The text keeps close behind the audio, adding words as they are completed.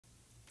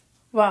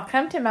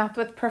Welcome to Math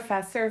with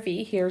Professor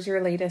V. Here's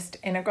your latest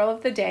integral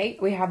of the day.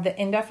 We have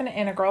the indefinite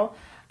integral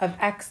of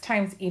x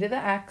times e to the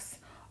x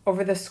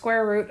over the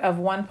square root of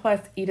 1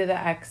 plus e to the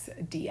x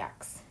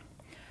dx.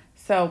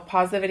 So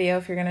pause the video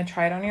if you're going to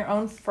try it on your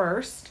own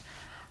first.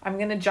 I'm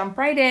going to jump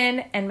right in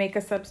and make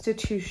a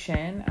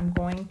substitution. I'm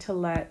going to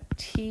let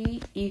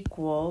t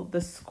equal the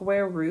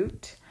square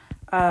root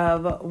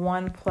of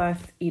 1 plus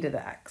e to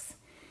the x.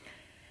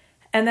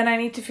 And then I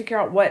need to figure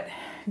out what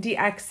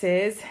dx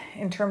is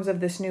in terms of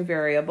this new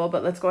variable,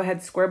 but let's go ahead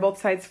and square both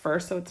sides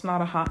first so it's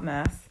not a hot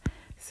mess.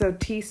 So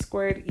t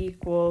squared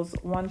equals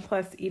 1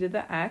 plus e to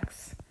the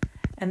x.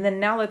 And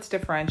then now let's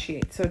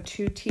differentiate. So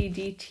 2t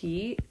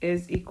dt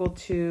is equal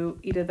to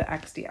e to the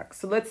x dx.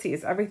 So let's see,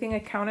 is everything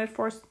accounted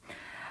for?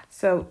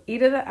 So e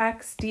to the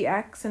x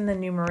dx in the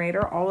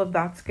numerator, all of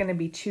that's going to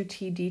be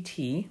 2t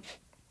dt.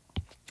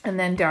 And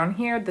then down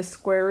here, the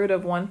square root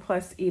of 1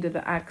 plus e to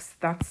the x,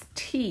 that's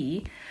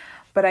t.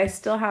 But I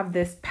still have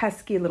this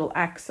pesky little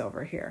x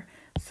over here.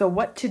 So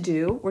what to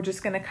do? We're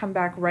just going to come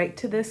back right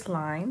to this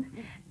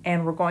line,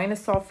 and we're going to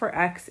solve for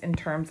x in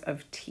terms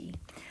of t.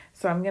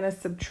 So I'm going to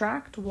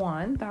subtract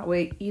 1. That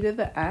way e to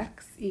the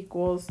x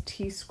equals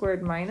t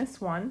squared minus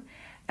 1.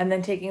 And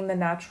then taking the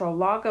natural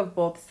log of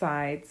both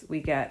sides,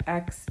 we get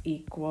x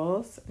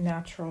equals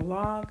natural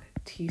log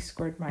t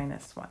squared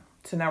minus 1.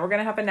 So now we're going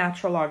to have a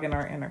natural log in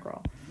our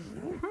integral.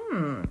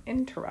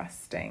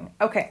 Interesting.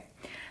 Okay.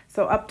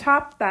 So up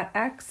top, that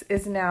x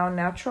is now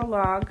natural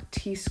log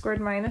t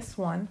squared minus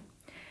 1.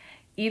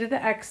 E to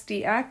the x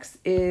dx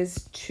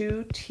is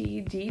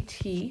 2t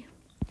dt.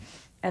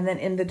 And then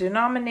in the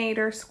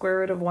denominator, square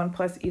root of 1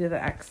 plus e to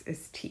the x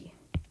is t.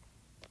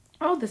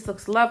 Oh, this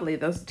looks lovely.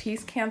 Those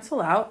t's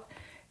cancel out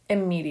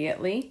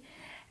immediately.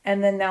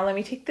 And then now let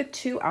me take the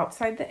 2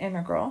 outside the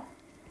integral.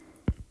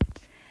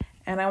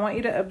 And I want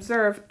you to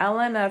observe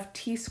ln of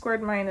t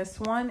squared minus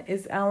 1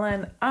 is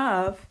ln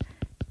of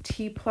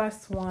t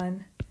plus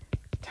 1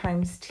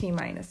 times t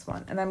minus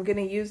 1. And I'm going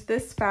to use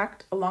this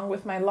fact along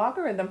with my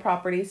logarithm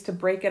properties to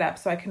break it up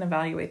so I can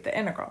evaluate the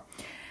integral.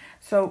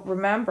 So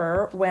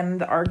remember, when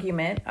the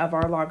argument of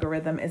our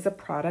logarithm is a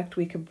product,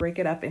 we could break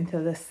it up into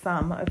the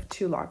sum of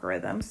 2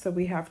 logarithms. So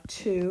we have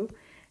 2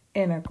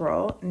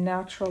 integral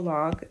natural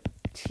log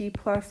t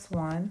plus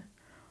 1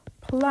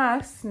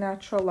 plus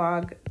natural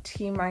log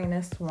t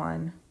minus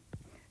 1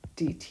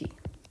 dt.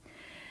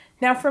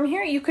 Now from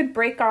here, you could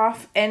break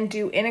off and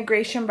do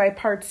integration by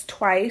parts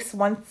twice,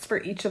 once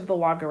for each of the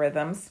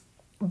logarithms.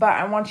 But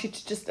I want you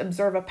to just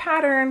observe a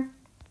pattern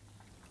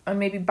and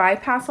maybe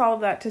bypass all of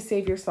that to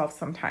save yourself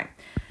some time.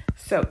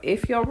 So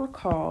if you'll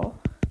recall,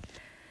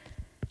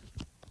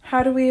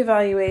 how do we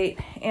evaluate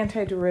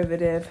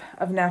antiderivative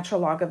of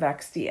natural log of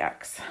x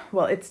dx?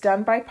 Well, it's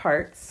done by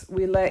parts.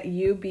 We let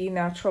u be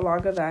natural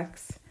log of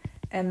x,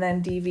 and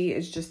then dv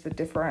is just the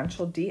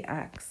differential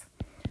dx.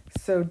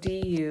 So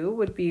du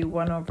would be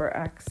 1 over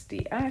x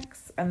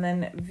dx, and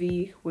then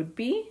v would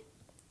be,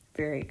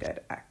 very good,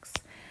 x.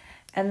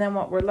 And then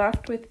what we're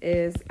left with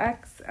is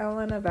x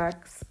ln of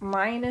x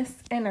minus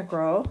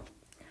integral.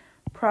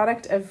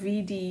 Product of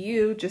v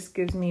du just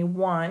gives me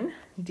 1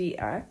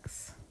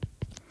 dx.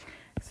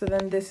 So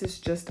then this is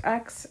just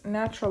x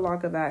natural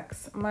log of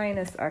x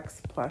minus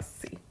x plus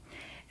c.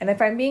 And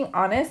if I'm being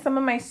honest, some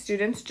of my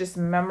students just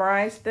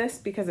memorize this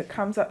because it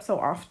comes up so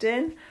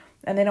often,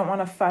 and they don't want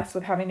to fuss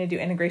with having to do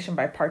integration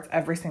by parts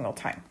every single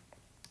time.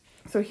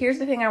 So here's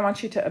the thing I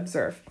want you to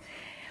observe.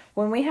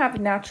 When we have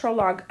natural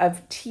log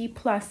of t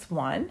plus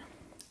 1,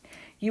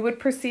 you would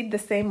proceed the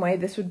same way.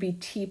 This would be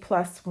t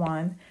plus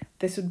 1.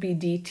 This would be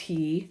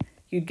dt.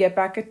 You'd get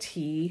back a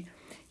t.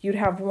 You'd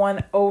have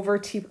 1 over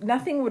t.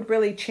 Nothing would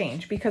really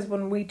change because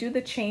when we do the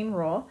chain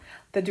rule,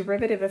 the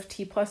derivative of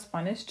t plus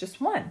 1 is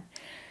just 1.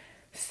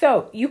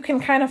 So you can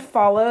kind of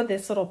follow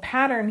this little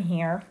pattern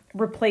here,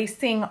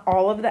 replacing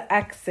all of the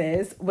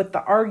x's with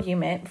the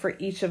argument for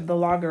each of the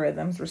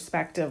logarithms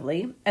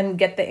respectively, and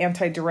get the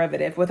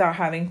antiderivative without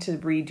having to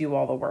redo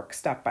all the work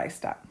step by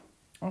step.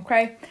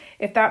 Okay?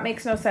 If that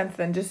makes no sense,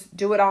 then just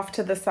do it off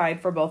to the side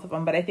for both of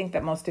them. But I think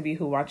that most of you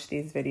who watch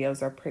these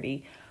videos are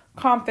pretty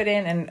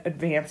confident and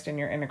advanced in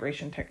your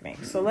integration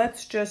techniques. So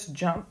let's just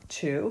jump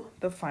to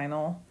the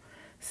final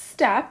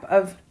step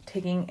of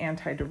taking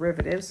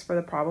antiderivatives for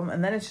the problem,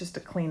 and then it's just a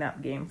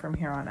cleanup game from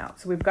here on out.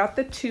 So we've got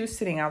the 2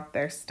 sitting out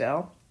there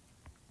still,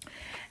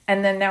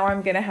 and then now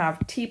I'm going to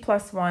have t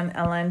plus 1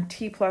 ln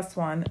t plus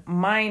 1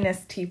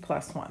 minus t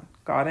plus 1.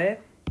 Got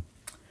it?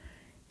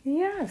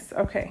 Yes.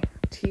 Okay.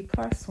 T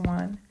plus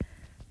 1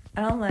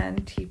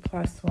 ln t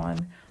plus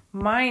 1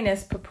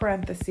 minus, per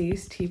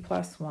parentheses, t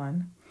plus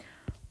 1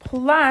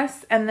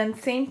 plus, and then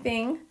same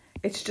thing,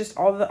 it's just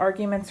all the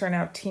arguments are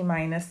now t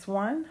minus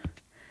 1.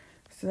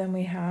 So then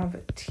we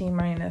have t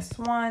minus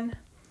 1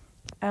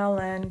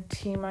 ln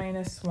t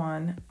minus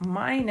 1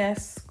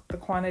 minus the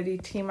quantity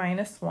t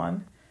minus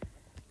 1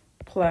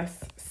 plus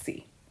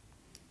c.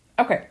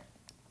 Okay,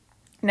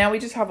 now we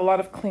just have a lot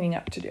of cleaning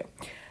up to do.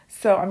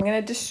 So I'm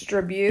going to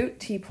distribute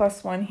t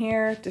plus 1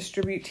 here,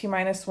 distribute t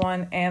minus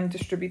 1, and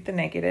distribute the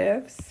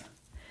negatives.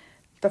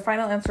 the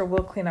final answer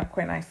will clean up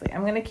quite nicely.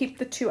 I'm going to keep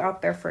the 2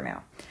 out there for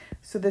now.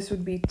 So this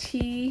would be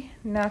t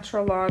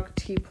natural log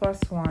t plus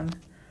 1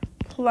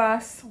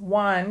 plus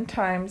 1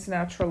 times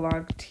natural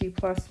log t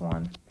plus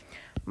 1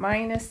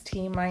 minus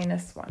t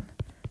minus 1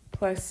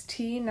 plus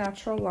t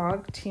natural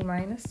log t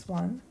minus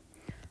 1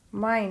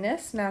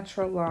 minus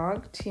natural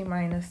log t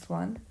minus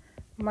 1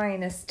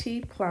 minus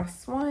t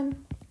plus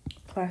 1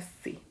 plus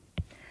c.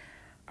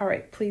 All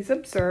right, please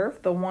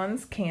observe the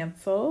 1's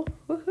cancel.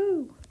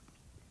 Woohoo!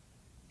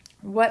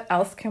 What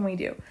else can we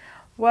do?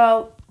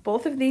 Well,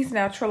 both of these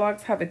natural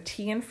logs have a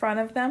t in front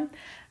of them.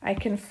 I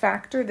can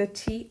factor the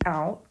t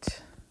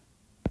out,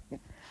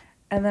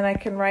 and then I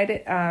can write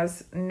it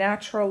as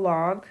natural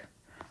log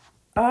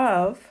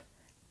of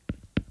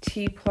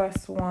t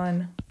plus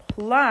 1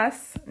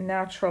 plus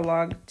natural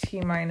log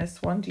t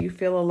minus 1. Do you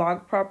feel a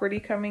log property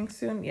coming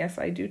soon? Yes,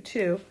 I do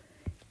too.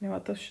 You know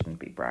what? Those shouldn't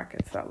be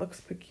brackets. That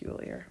looks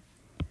peculiar.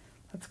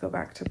 Let's go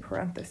back to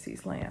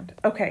parentheses land.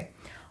 Okay.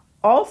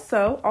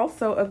 Also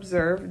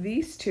observe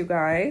these 2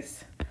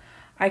 guys.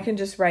 I can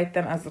just write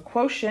them as the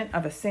quotient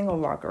of a single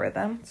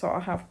logarithm. So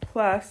I'll have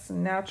plus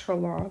natural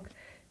log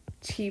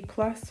t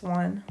plus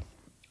 1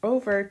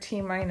 over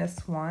t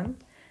minus 1.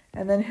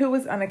 And then who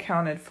was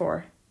unaccounted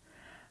for?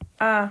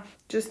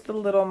 Just the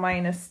little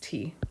minus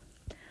t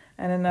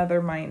and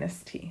another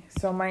minus t.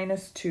 So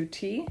minus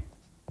 2t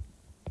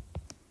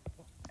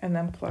and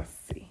then plus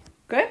c.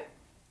 Good?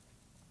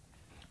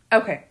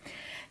 Okay.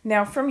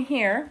 Now from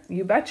here,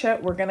 you betcha,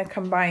 we're going to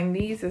combine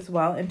these as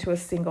well into a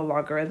single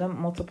logarithm,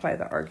 multiply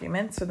the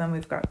argument. So then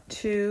we've got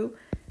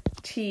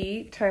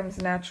 2t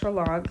times natural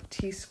log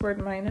t squared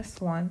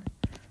minus 1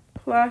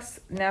 plus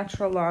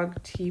natural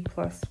log t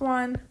plus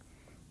 1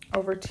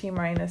 over t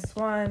minus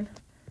 1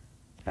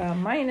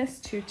 minus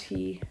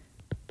 2t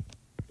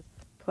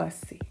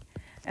plus c.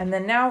 And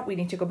then now we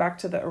need to go back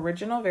to the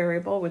original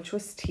variable, which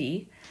was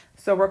t.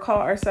 So recall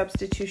our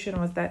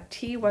substitution was that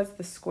t was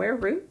the square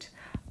root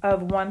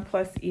of 1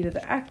 plus e to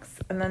the x,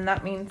 and then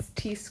that means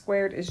t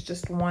squared is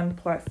just 1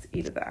 plus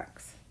e to the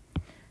x.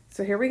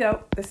 So here we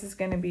go. This is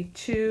going to be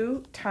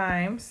 2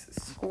 times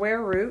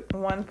square root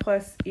 1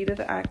 plus e to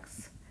the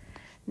x.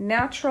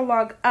 Natural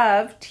log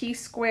of t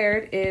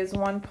squared is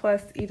 1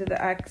 plus e to the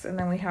x, and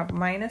then we have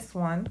minus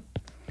 1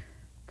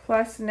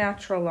 plus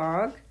natural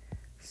log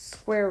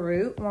square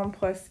root 1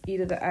 plus e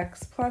to the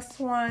x plus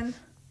 1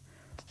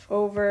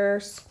 over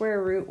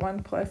square root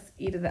 1 plus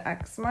e to the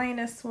x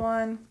minus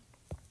 1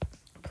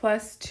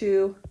 plus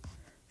 2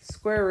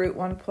 square root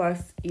 1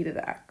 plus e to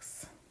the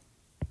x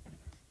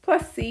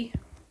plus c.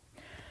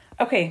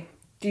 Okay,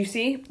 do you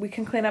see? We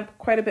can clean up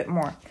quite a bit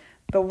more.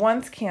 The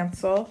 1's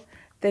cancel.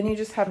 Then you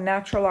just have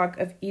natural log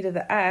of e to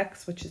the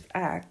x, which is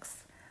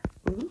x.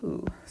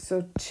 Ooh,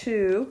 so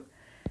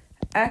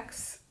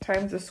 2x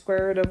times the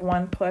square root of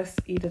 1 plus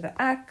e to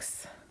the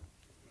x.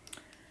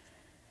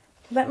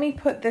 Let me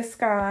put this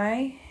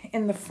guy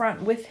in the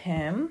front with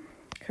him,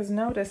 because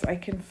notice I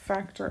can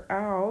factor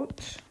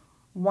out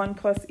 1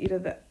 plus e to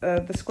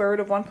the square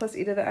root of 1 plus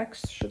e to the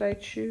x, should I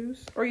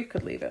choose? Or you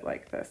could leave it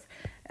like this.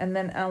 And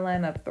then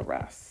ln of the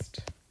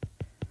rest.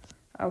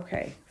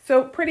 Okay,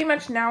 so pretty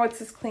much now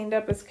it's as cleaned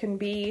up as can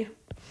be.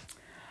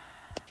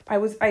 I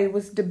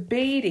was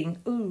debating,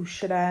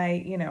 should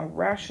I,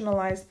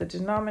 rationalize the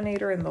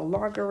denominator in the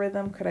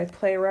logarithm? Could I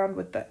play around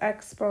with the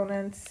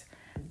exponents?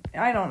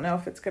 I don't know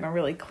if it's going to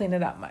really clean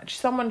it up much.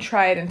 Someone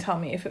try it and tell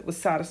me if it was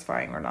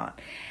satisfying or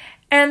not.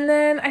 And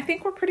then I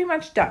think we're pretty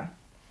much done.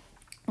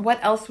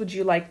 What else would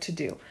you like to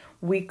do?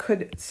 We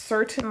could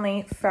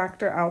certainly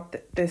factor out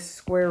this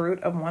square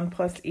root of 1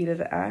 plus e to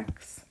the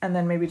x, and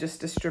then maybe just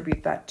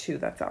distribute that 2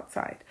 that's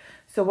outside.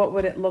 So what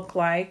would it look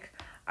like?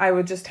 I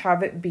would just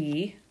have it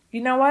be,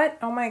 you know what?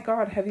 Oh my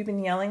God, have you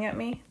been yelling at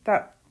me?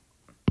 That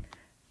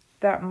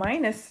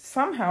minus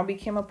somehow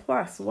became a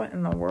plus. What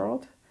in the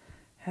world?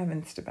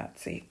 Heavens to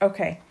Betsy.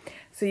 Okay,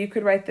 so you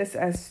could write this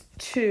as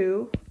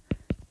 2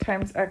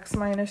 times x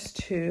minus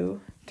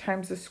 2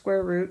 times the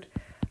square root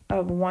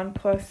of 1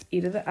 plus e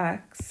to the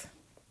x.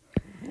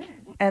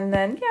 And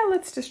then,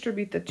 let's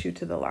distribute the 2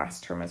 to the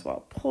last term as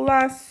well.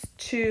 Plus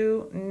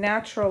 2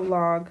 natural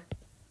log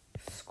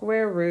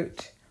square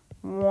root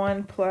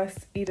 1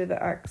 plus e to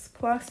the x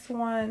plus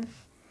 1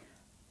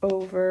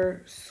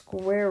 over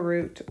square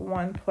root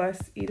 1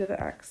 plus e to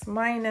the x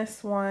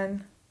minus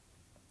 1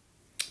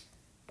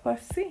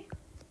 plus c.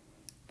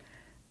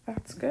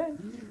 That's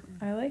good.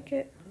 I like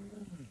it.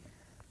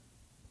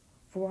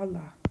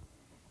 Voila.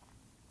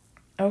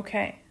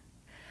 Okay.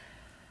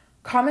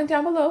 Comment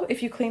down below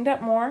if you cleaned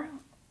up more.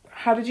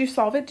 How did you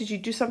solve it? Did you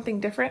do something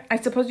different? I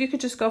suppose you could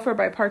just go for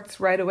by parts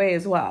right away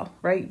as well,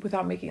 right?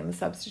 Without making the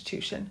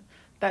substitution.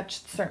 That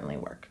should certainly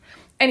work.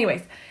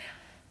 Anyways,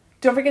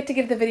 don't forget to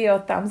give the video a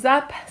thumbs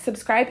up.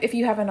 Subscribe if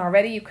you haven't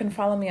already. You can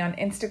follow me on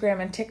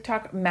Instagram and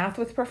TikTok, Math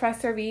with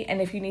Professor V.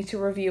 And if you need to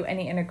review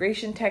any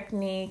integration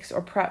techniques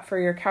or prep for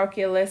your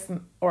calculus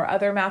or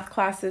other math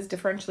classes,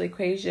 differential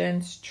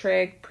equations,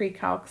 trig,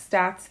 pre-calc,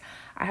 stats,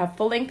 I have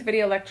full-length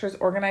video lectures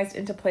organized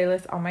into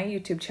playlists on my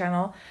YouTube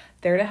channel,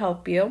 there to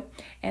help you.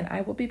 And I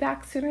will be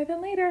back sooner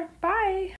than later. Bye.